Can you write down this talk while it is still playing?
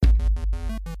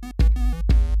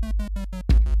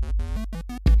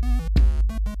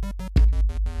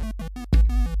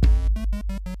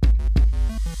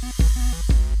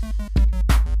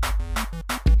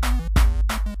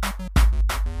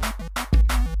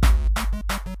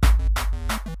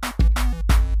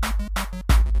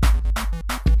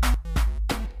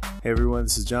Hey everyone,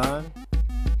 this is John.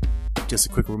 Just a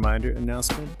quick reminder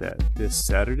announcement that this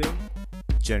Saturday,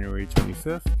 January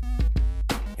 25th,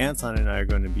 Anton and I are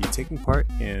going to be taking part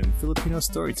in Filipino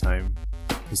Storytime,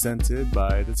 presented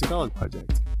by the Tagalog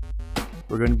Project.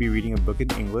 We're going to be reading a book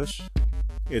in English.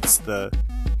 It's The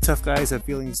Tough Guys Have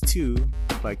Feelings Too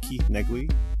by Keith Negley.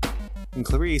 And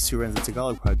Clarice, who runs the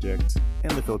Tagalog Project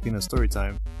and the Filipino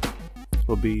Storytime,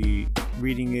 will be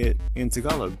reading it in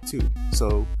Tagalog too.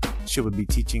 So she will be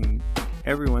teaching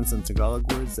everyone some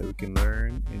Tagalog words that we can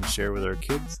learn and share with our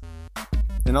kids.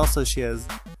 And also she has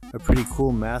a pretty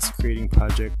cool mask creating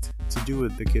project to do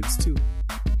with the kids too.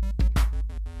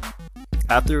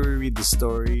 After we read the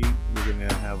story, we're going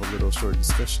to have a little short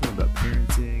discussion about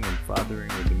parenting and fathering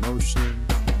with emotion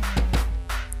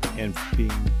and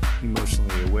being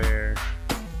emotionally aware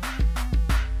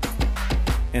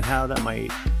and how that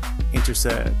might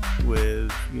intersect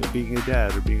with being a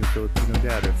dad or being a Filipino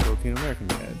dad or Filipino American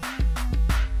dad.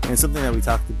 And it's something that we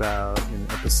talked about in an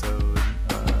episode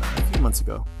a few months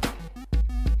ago.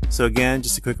 So again,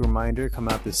 just a quick reminder, come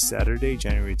out this Saturday,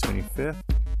 January 25th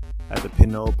at the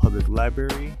Pinole Public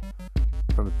Library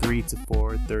from 3 to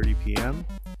 4:30 p.m.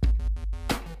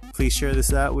 Please share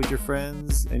this out with your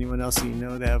friends, anyone else that you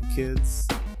know that have kids.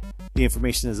 The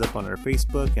information is up on our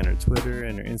Facebook and our Twitter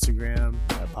and our Instagram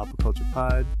at Papa Culture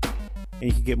Pod. And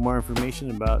you can get more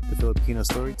information about the Filipino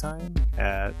Storytime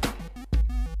at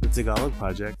the Tagalog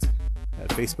Project at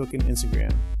Facebook and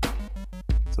Instagram.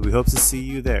 So we hope to see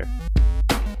you there.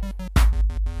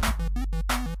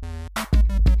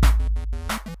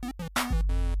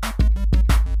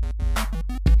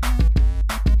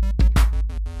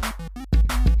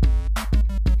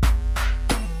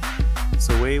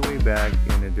 So way back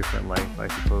in a different life, I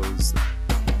suppose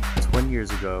 20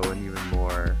 years ago and even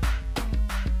more,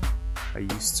 I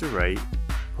used to write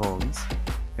poems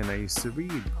and I used to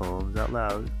read poems out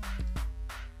loud.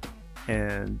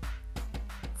 And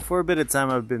for a bit of time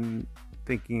I've been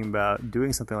thinking about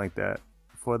doing something like that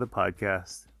for the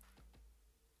podcast.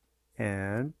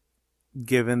 And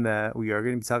given that we are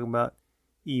going to be talking about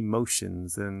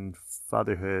emotions and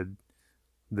fatherhood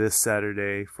this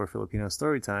Saturday for Filipino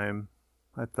Storytime,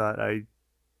 I thought I'd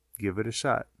give it a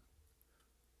shot.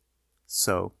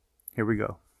 So, here we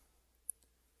go.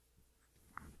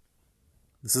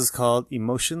 This is called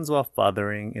Emotions While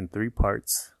Fathering in 3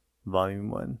 parts,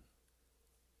 Volume 1.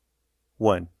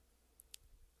 1.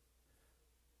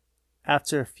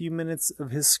 After a few minutes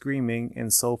of his screaming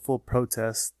and soulful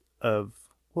protest of,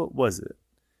 what was it?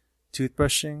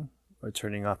 Toothbrushing, or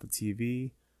turning off the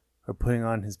TV, or putting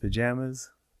on his pajamas,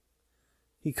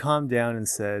 he calmed down and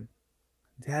said,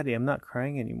 "Daddy, I'm not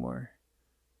crying anymore."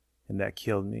 And that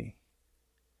killed me.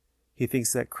 He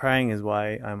thinks that crying is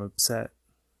why I'm upset.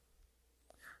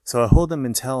 So I hold him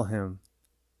and tell him,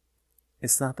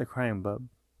 "It's not the crying, bub.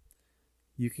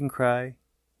 You can cry,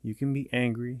 you can be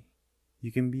angry,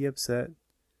 you can be upset,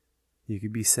 you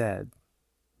can be sad.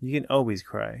 You can always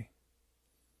cry."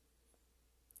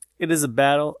 It is a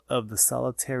battle of the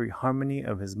solitary harmony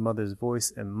of his mother's voice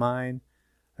and mine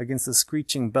against the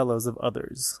screeching bellows of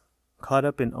others, caught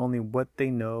up in only what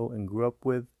they know and grew up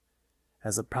with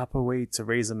as a proper way to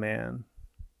raise a man.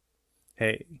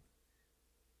 Hey,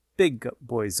 big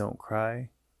boys don't cry.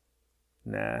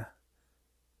 Nah,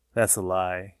 that's a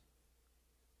lie.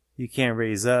 You can't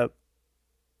raise up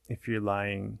if you're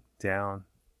lying down.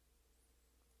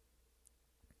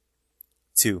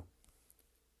 2.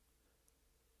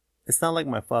 It's not like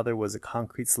my father was a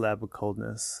concrete slab of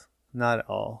coldness. Not at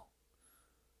all.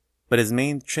 But his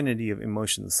main trinity of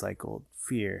emotions cycled: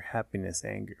 fear, happiness,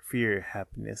 anger, fear,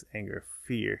 happiness, anger,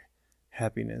 fear,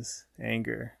 happiness,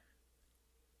 anger.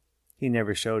 He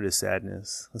never showed his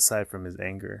sadness, aside from his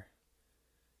anger.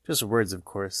 Just words, of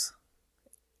course,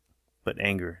 but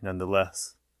anger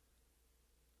nonetheless.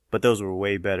 But those were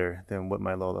way better than what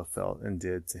my Lola felt and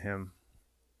did to him.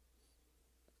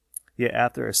 Yet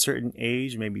after a certain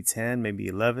age, maybe 10, maybe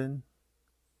 11,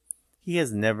 he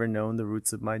has never known the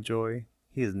roots of my joy.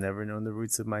 He has never known the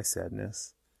roots of my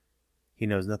sadness. He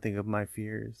knows nothing of my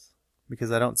fears,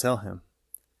 because I don't tell him,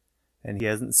 and he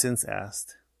hasn't since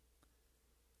asked.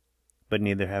 But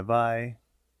neither have I,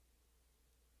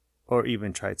 or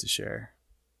even tried to share.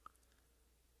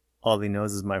 All he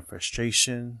knows is my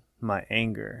frustration, my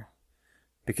anger,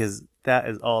 because that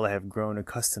is all I have grown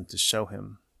accustomed to show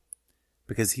him,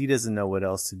 because he doesn't know what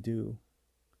else to do.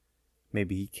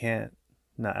 Maybe he can't,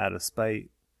 not out of spite,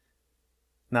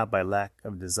 not by lack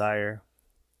of desire.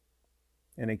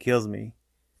 And it kills me.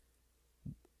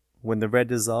 When the red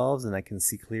dissolves and I can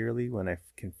see clearly, when I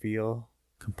can feel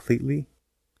completely,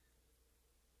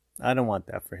 I don't want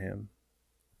that for him.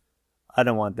 I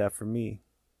don't want that for me.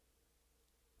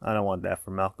 I don't want that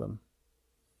for Malcolm.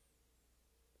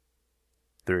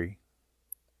 3.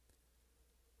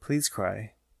 Please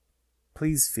cry.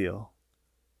 Please feel.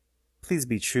 Please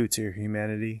be true to your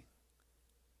humanity.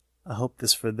 I hope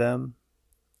this for them.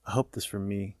 I hope this for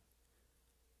me.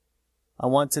 I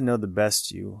want to know the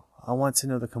best you. I want to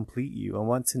know the complete you. I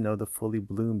want to know the fully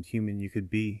bloomed human you could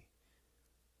be.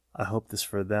 I hope this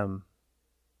for them.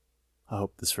 I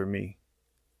hope this for me.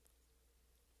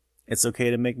 It's okay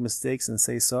to make mistakes and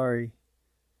say sorry.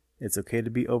 It's okay to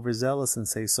be overzealous and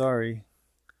say sorry.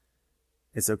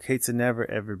 It's okay to never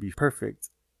ever be perfect.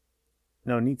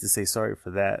 No need to say sorry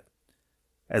for that,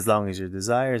 as long as your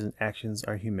desires and actions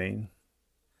are humane.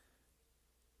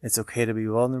 It's okay to be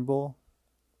vulnerable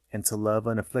and to love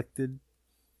unafflicted.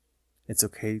 It's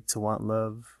okay to want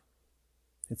love.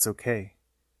 It's okay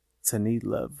to need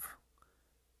love.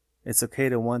 It's okay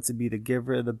to want to be the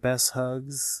giver of the best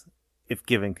hugs, if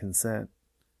given consent.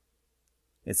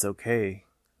 It's okay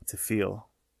to feel.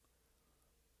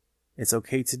 It's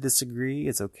okay to disagree.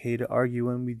 It's okay to argue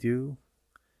when we do.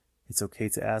 It's okay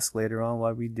to ask later on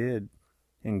why we did,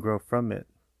 and grow from it,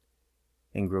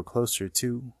 and grow closer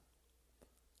too.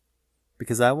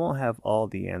 Because I won't have all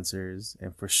the answers,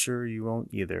 and for sure you won't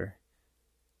either,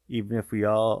 even if we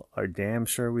all are damn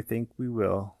sure we think we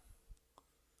will.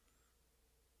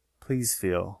 Please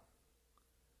feel.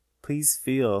 Please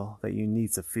feel that you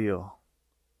need to feel.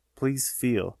 Please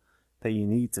feel that you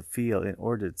need to feel in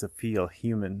order to feel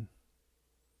human.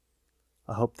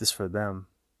 I hope this for them.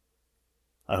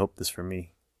 I hope this for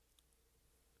me.